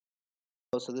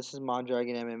So this is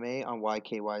Mondragon MMA on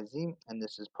YKYZ, and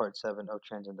this is part 7 of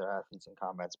Transgender Athletes in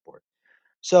Combat Sport.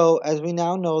 So as we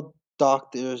now know,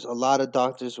 doctors, a lot of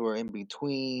doctors were in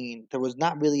between. There was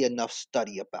not really enough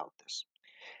study about this.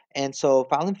 And so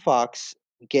Fallon Fox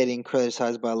getting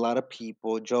criticized by a lot of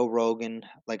people. Joe Rogan,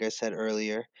 like I said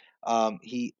earlier,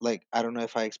 he like I don't know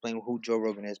if I explained who Joe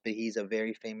Rogan is, but he's a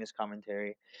very famous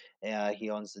commentary. He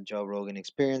owns the Joe Rogan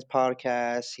Experience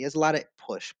podcast. He has a lot of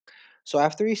push. So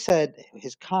after he said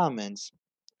his comments,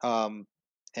 um,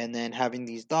 and then having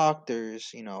these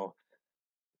doctors,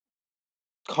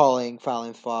 calling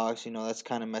Fallon Fox, that's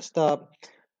kind of messed up.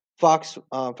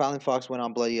 Fallon Fox went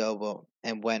on Bloody Elbow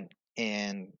and went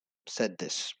and said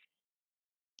this.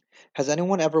 Has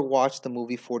anyone ever watched the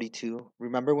movie 42?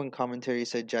 Remember when commentary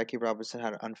said Jackie Robinson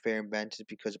had an unfair advantage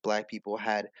because black people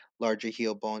had larger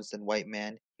heel bones than white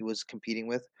man he was competing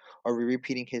with? Are we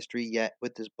repeating history yet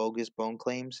with this bogus bone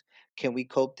claims? Can we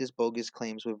cope these bogus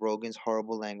claims with Rogan's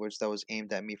horrible language that was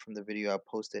aimed at me from the video I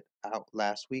posted out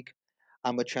last week?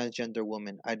 I'm a transgender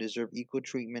woman. I deserve equal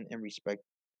treatment and respect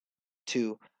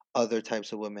to other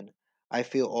types of women. I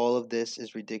feel all of this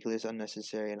is ridiculous,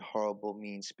 unnecessary, and horrible,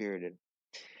 mean spirited.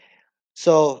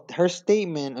 So her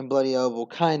statement in Bloody Elbow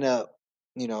kind of,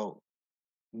 you know,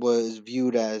 was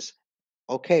viewed as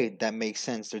okay, that makes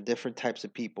sense. They're different types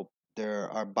of people. There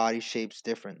are body shapes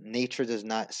different. Nature does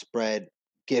not spread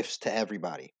gifts to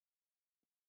everybody.